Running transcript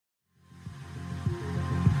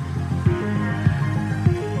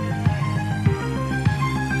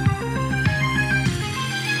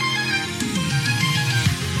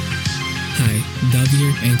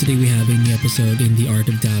today we have a new episode in the Art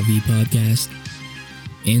of Davi podcast.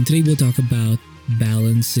 And today we'll talk about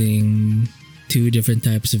balancing two different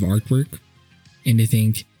types of artwork. And I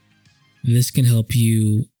think this can help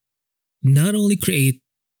you not only create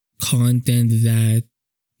content that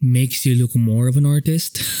makes you look more of an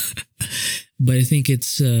artist, but I think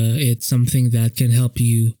it's something that can help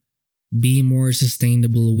you be more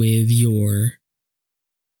sustainable with your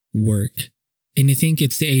work. And I think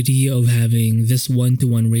it's the idea of having this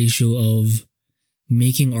 1-to-1 ratio of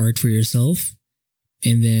making art for yourself.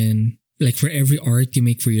 And then, like, for every art you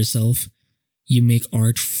make for yourself, you make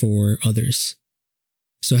art for others.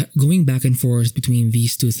 So going back and forth between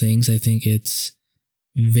these two things, I think it's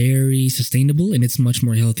very sustainable and it's much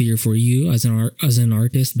more healthier for you as an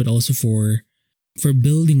artist, but also for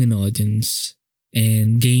building an audience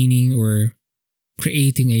and gaining or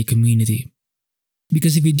creating a community.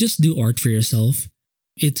 Because if you just do art for yourself,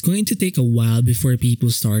 it's going to take a while before people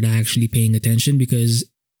start actually paying attention, because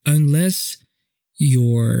unless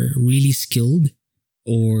you're really skilled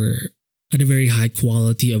or at a very high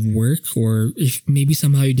quality of work, or if maybe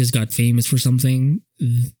somehow you just got famous for something,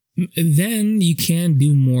 then you can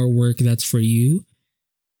do more work that's for you,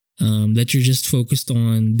 that you're just focused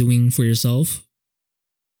on doing for yourself.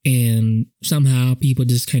 And somehow people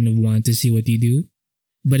just kind of want to see what you do.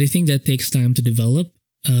 But I think that takes time to develop.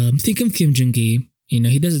 Think of Kim Jung-gi.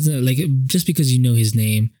 He doesn't, like, just because you know his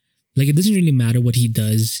name, like, it doesn't really matter what he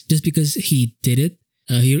does. Just because he did it,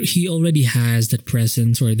 he already has that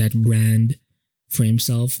presence or that brand for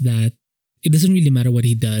himself that it doesn't really matter what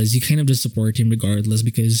he does. You kind of just support him regardless,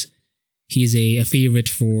 because he's a favorite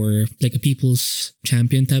for, like, a people's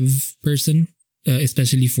champion type of person,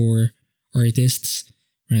 especially for artists,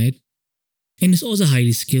 right? And he's also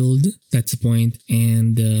highly skilled. That's the point.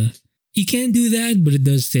 And you can do that, but it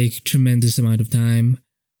does take tremendous amount of time.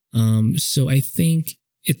 So I think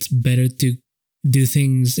it's better to do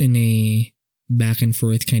things in a back and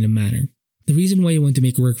forth kind of manner. The reason why you want to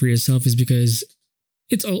make work for yourself is because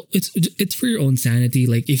it's for your own sanity.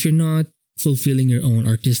 Like, if you're not fulfilling your own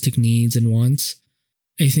artistic needs and wants,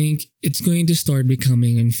 I think it's going to start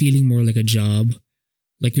becoming and feeling more like a job.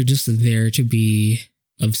 Like, you're just there to be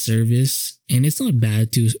of service. And it's not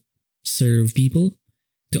bad to serve people,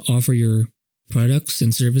 to offer your products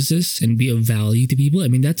and services and be of value to people. I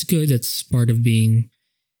mean, that's good. That's part of being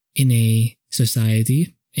in a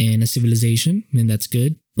society and a civilization, and that's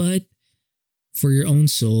good. But for your own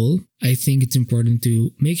soul, I think it's important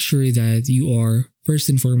to make sure that you are first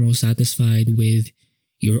and foremost satisfied with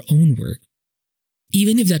your own work.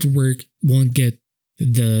 Even if that work won't get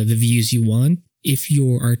the views you want, if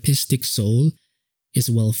your artistic soul is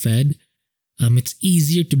well fed, it's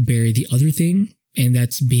easier to bear the other thing, and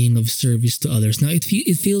that's being of service to others. Now, it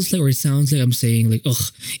feels like, or it sounds like I'm saying, like,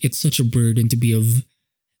 it's such a burden to be of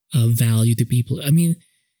value to people. I mean,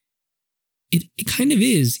 it kind of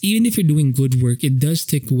is. Even if you're doing good work, it does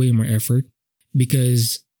take way more effort,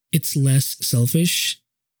 because it's less selfish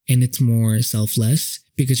and it's more selfless,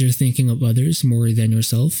 because you're thinking of others more than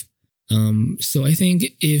yourself. So I think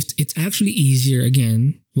if it's actually easier,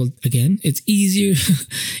 it's easier,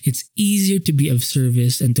 it's easier to be of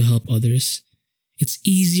service and to help others. It's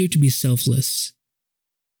easier to be selfless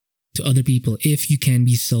to other people if you can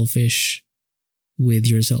be selfish with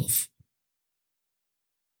yourself.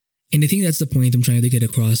 And I think that's the point I'm trying to get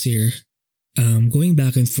across here. Going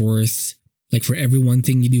back and forth, like, for every one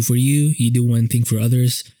thing you do for you, you do one thing for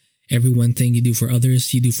others. Every one thing you do for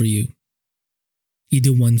others, you do for you. You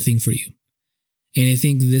do one thing for you. And I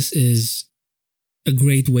think this is a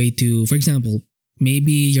great way to, for example,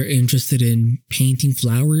 maybe you're interested in painting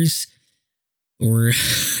flowers or,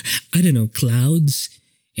 I don't know, clouds,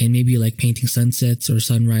 and maybe you like painting sunsets or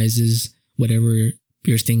sunrises, whatever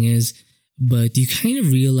your thing is. But you kind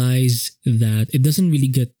of realize that it doesn't really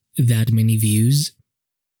get that many views.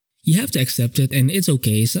 You have to accept it, and it's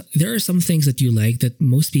okay. So there are some things that you like that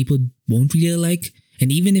most people won't really like.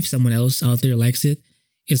 And even if someone else out there likes it,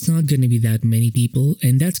 it's not going to be that many people.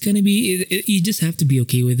 And that's going to be, you just have to be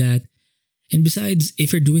okay with that. And besides,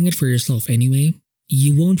 if you're doing it for yourself anyway,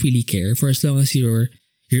 you won't really care, for as long as your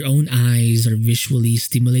own eyes are visually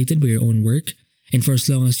stimulated by your own work. And for as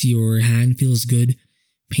long as your hand feels good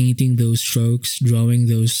painting those strokes, drawing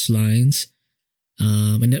those lines.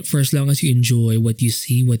 And for as long as you enjoy what you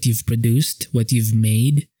see, what you've produced, what you've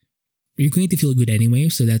made, you're going to feel good anyway.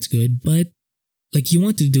 So that's good. But like, you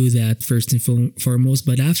want to do that first and foremost.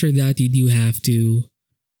 But after that, you do have to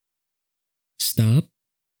stop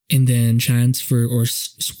and then transfer or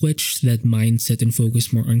switch that mindset and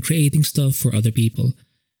focus more on creating stuff for other people.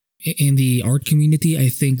 In the art community, I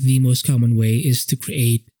think the most common way is to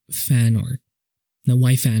create fan art. Now,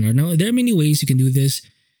 why fan art? Now, there are many ways you can do this,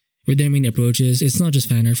 or there are many approaches. It's not just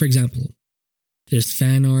fan art. For example, there's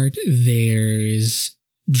fan art, there's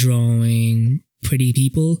drawing pretty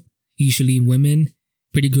people, usually women,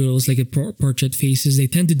 pretty girls, like a portrait faces. They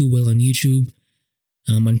tend to do well on YouTube,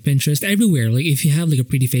 on Pinterest, everywhere. Like if you have like a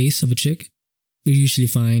pretty face of a chick, you're usually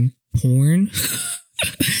fine. Porn,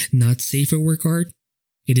 not safe for work art.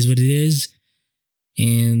 It is what it is.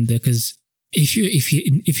 And because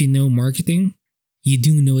if you know marketing, you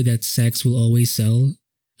do know that sex will always sell.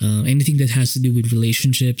 Anything that has to do with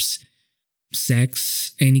relationships,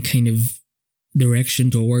 sex, any kind of direction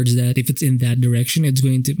towards that, if it's in that direction, it's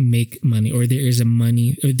going to make money, or there is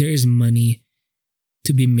money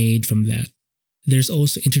to be made from that. There's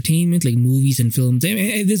also entertainment, like movies and films.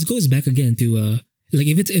 And this goes back again to like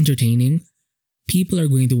if it's entertaining, people are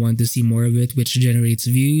going to want to see more of it, which generates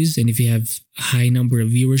views. And if you have a high number of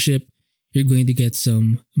viewership, you're going to get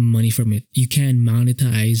some money from it. You can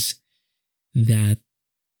monetize that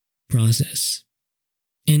process.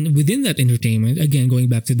 And within that entertainment, again, going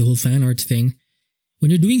back to the whole fan art thing,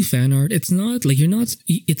 when you're doing fan art, it's not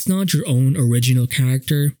your own original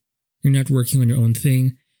character. You're not working on your own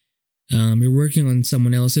thing. You're working on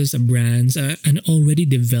someone else's, a brand's, an already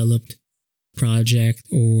developed project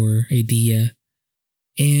or idea.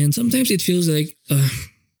 And sometimes it feels like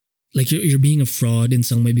you're being a fraud in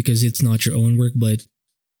some way because it's not your own work. But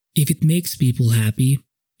if it makes people happy,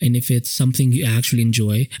 and if it's something you actually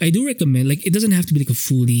enjoy, I do recommend, like, it doesn't have to be like a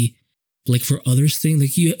fully, like, for others thing.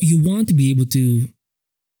 Like, you want to be able to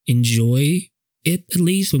enjoy it, at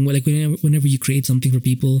least whenever you create something for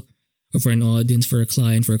people or for an audience, for a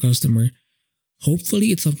client, for a customer. Hopefully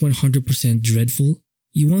it's not 100% dreadful.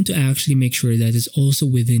 You want to actually make sure that it's also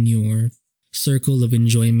within your circle of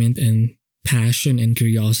enjoyment and passion and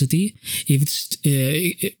curiosity.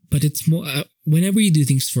 But it's more, whenever you do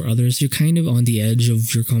things for others, you're kind of on the edge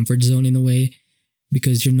of your comfort zone in a way,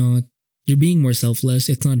 because you're being more selfless.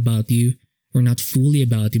 It's not about you, or not fully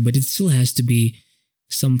about you, but it still has to be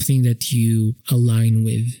something that you align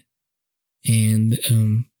with. And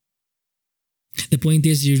the point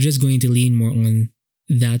is, you're just going to lean more on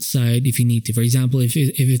that side if you need to. For example, if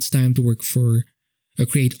it's time to work for or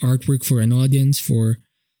create artwork for an audience, for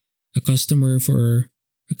a customer, for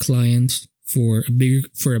a client, for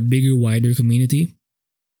a bigger, wider community,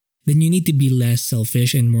 then you need to be less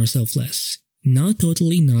selfish and more selfless. Not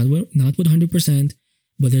totally, not 100%,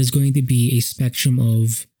 but there's going to be a spectrum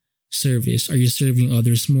of service. Are you serving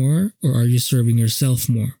others more, or are you serving yourself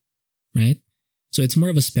more? Right? So it's more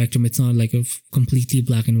of a spectrum. It's not like a completely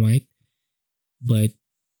black and white. But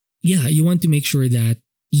yeah, you want to make sure that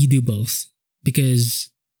you do both. Because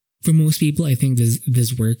for most people, I think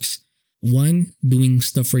this works. One, doing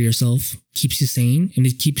stuff for yourself keeps you sane, and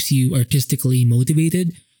it keeps you artistically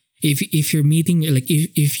motivated. If you're meeting, like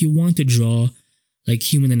if you want to draw like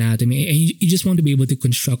human anatomy, and you just want to be able to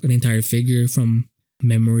construct an entire figure from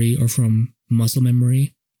memory or from muscle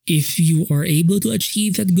memory, if you are able to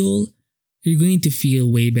achieve that goal, you're going to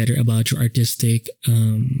feel way better about your artistic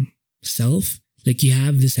self. Like, you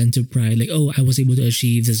have this sense of pride, like, oh, I was able to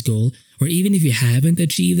achieve this goal. Or even if you haven't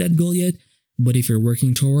achieved that goal yet, but if you're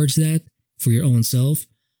working towards that for your own self,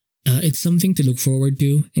 it's something to look forward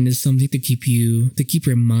to, and it's something to keep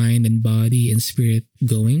your mind and body and spirit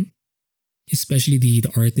going, especially the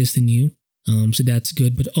artist in you. So that's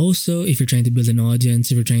good. But also, if you're trying to build an audience,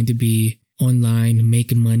 if you're trying to be online,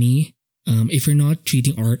 make money, if you're not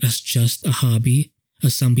treating art as just a hobby,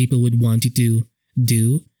 as some people would want you to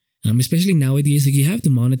do, especially nowadays, like, you have to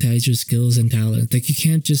monetize your skills and talent. Like, you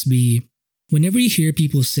can't just be, whenever you hear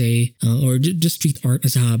people say, or just treat art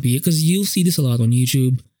as a hobby, because you'll see this a lot on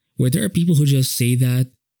YouTube, where there are people who just say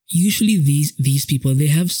that. Usually these people, they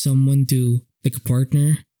have someone to, like, a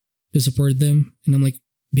partner to support them. And I'm like,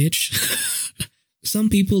 bitch, some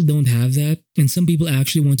people don't have that. And some people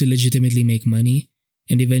actually want to legitimately make money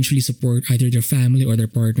and eventually support either their family or their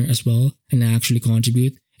partner as well, and actually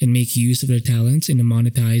contribute and make use of their talents in a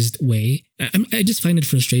monetized way. I just find it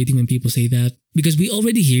frustrating when people say that, because we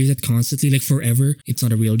already hear that constantly, like, forever. It's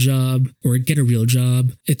not a real job, or get a real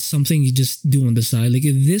job. It's something you just do on the side. Like,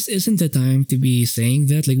 this isn't the time to be saying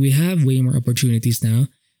that. Like, we have way more opportunities now.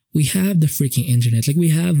 We have the freaking internet. Like, we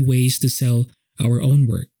have ways to sell our own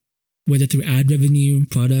work, whether through ad revenue,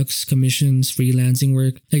 products, commissions, freelancing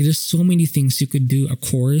work. Like, there's so many things you could do. A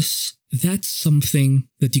course, that's something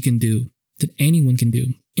that you can do, that anyone can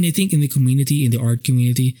do. And I think in the community, in the art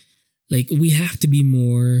community, like, we have to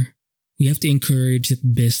encourage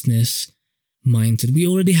that business mindset. We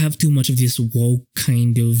already have too much of this woke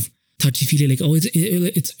kind of touchy-feely, like, oh,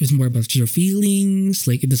 it's more about your feelings.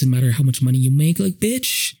 Like, it doesn't matter how much money you make. Like,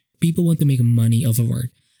 bitch, people want to make money off of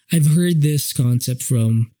art. I've heard this concept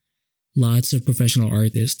from lots of professional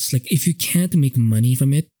artists. Like, if you can't make money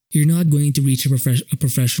from it, you're not going to reach a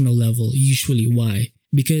professional level. Usually, why?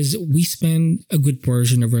 Because we spend a good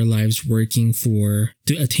portion of our lives working to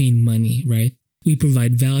attain money, right? We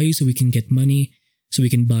provide value so we can get money, so we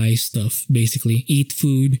can buy stuff, basically. Eat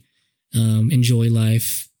food, enjoy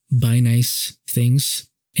life, buy nice things,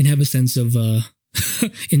 and have a sense of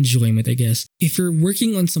enjoyment, I guess. If you're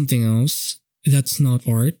working on something else that's not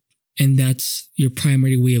art, and that's your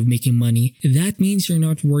primary way of making money, that means you're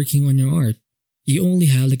not working on your art. You only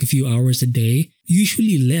have like a few hours a day,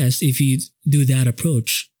 usually less if you do that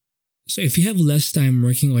approach. So if you have less time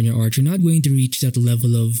working on your art, you're not going to reach that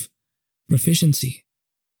level of proficiency.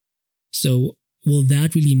 So will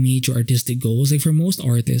that really meet your artistic goals? Like, for most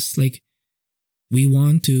artists, like, we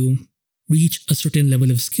want to reach a certain level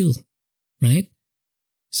of skill, right?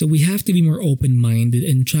 So we have to be more open-minded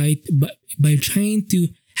and by trying to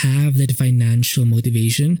have that financial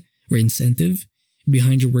motivation or incentive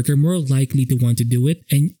behind your work, you're more likely to want to do it.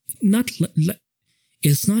 And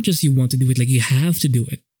it's not just you want to do it, like, you have to do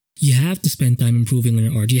it. You have to spend time improving on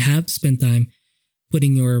your art. You have to spend time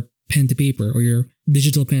putting your pen to paper or your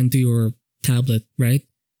digital pen to your tablet, right?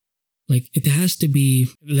 Like, it has to be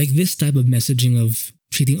like this type of messaging of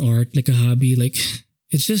treating art like a hobby. Like,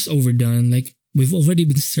 it's just overdone. Like, we've already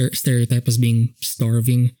been stereotyped as being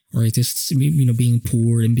starving artists, being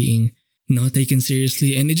poor and being not taken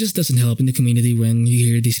seriously. And it just doesn't help in the community when you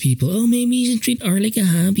hear these people, oh, maybe you should treat art like a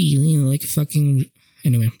hobby, like fucking...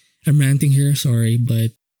 Anyway, I'm ranting here, sorry,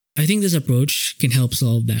 but I think this approach can help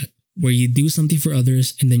solve that, where you do something for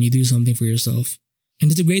others and then you do something for yourself. And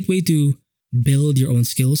it's a great way to build your own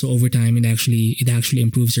skills. So over time, it actually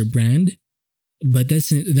improves your brand. But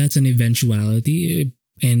that's an eventuality,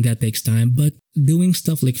 and that takes time. But doing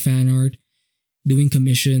stuff like fan art, doing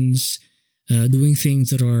commissions, doing things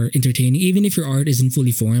that are entertaining, even if your art isn't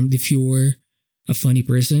fully formed, if you're a funny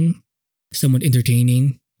person, somewhat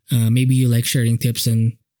entertaining, maybe you like sharing tips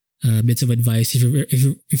and bits of advice.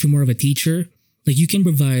 If you're more of a teacher, like, you can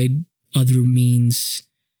provide other means.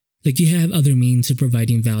 Like, you have other means of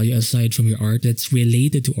providing value aside from your art that's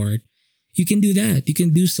related to art. You can do that. You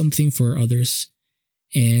can do something for others,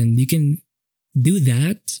 and you can do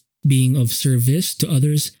that being of service to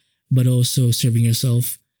others, but also serving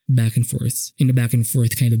yourself back and forth in a back and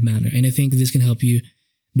forth kind of manner. And I think this can help you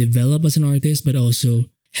develop as an artist, but also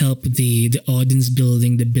help the audience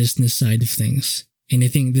building, the business side of things. And I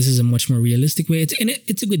think this is a much more realistic way.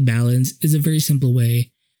 It's a good balance. It's a very simple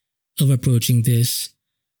way of approaching this,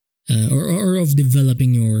 or of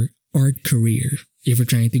developing your art career if you're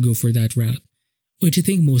trying to go for that route, which I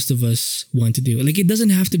think most of us want to do. Like, it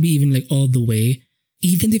doesn't have to be even like all the way.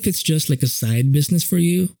 Even if it's just like a side business for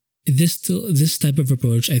you, this type of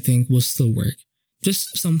approach, I think, will still work.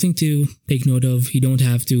 Just something to take note of.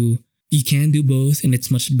 You can do both, and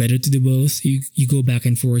it's much better to do both. You go back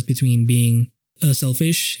and forth between being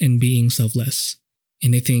selfish and being selfless.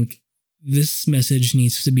 And I think this message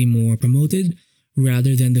needs to be more promoted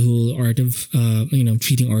rather than the whole art of,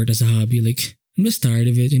 treating art as a hobby. Like, I'm just tired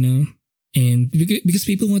of it, And because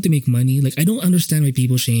people want to make money, like, I don't understand why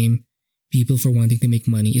people shame people for wanting to make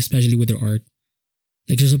money, especially with their art.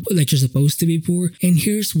 Like, you're supposed to be poor. And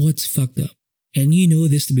here's what's fucked up. And you know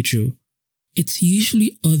this to be true. It's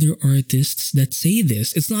usually other artists that say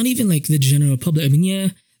this. It's not even like the general public. I mean, yeah,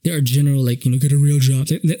 there are general, like, get a real job.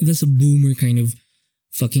 That's a boomer kind of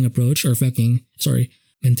fucking approach or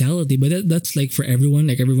mentality. But that's like for everyone.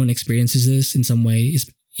 Like, everyone experiences this in some way.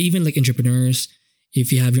 Even like entrepreneurs,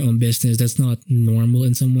 if you have your own business, that's not normal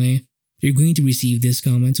in some way. You're going to receive this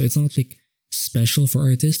comment. So it's not like special for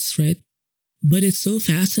artists, right? But it's so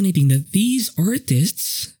fascinating that these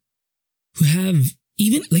artists who have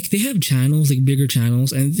even like they have channels, like bigger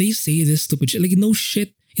channels, and they say this stupid shit. Like, no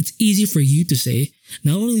shit. It's easy for you to say.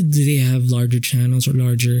 Not only do they have larger channels or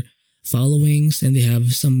larger followings and they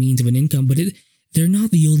have some means of an income, but they're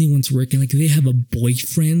not the only ones working. Like, they have a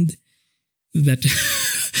boyfriend that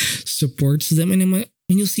supports them. And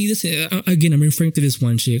you'll see this again. I'm referring to this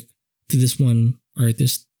one chick, to this one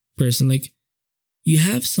artist person. Like, you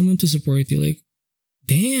have someone to support you. Like,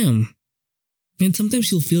 damn. And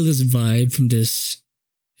sometimes you'll feel this vibe from these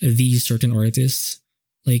certain artists.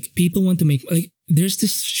 Like, people want to make, like, there's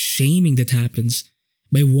this shaming that happens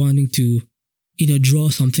by wanting to, draw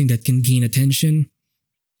something that can gain attention,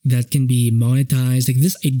 that can be monetized. Like,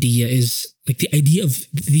 this idea is, like, the idea of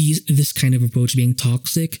this kind of approach being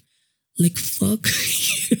toxic. Like, fuck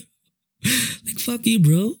you. Like, fuck you,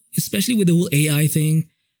 bro. Especially with the whole AI thing.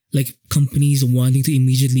 Like, companies wanting to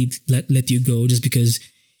immediately let you go just because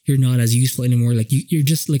you're not as useful anymore. Like you're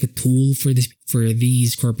just like a tool for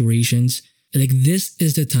these corporations. Like this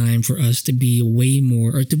is the time for us to be way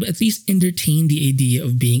more, or to at least entertain the idea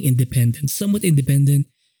of being independent, somewhat independent.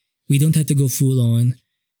 We don't have to go full on,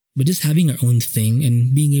 but just having our own thing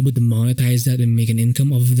and being able to monetize that and make an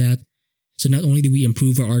income off of that. So not only do we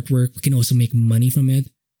improve our artwork, we can also make money from it.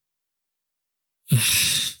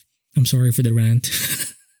 I'm sorry for the rant.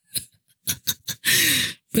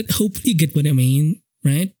 But hopefully you get what I mean,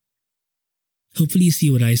 right? Hopefully you see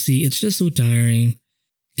what I see. It's just so tiring.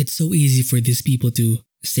 It's so easy for these people to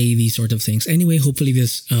say these sort of things. Anyway, hopefully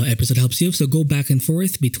this episode helps you. So go back and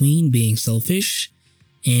forth between being selfish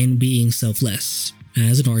and being selfless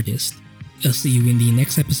as an artist. I'll see you in the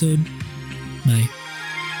next episode. Bye.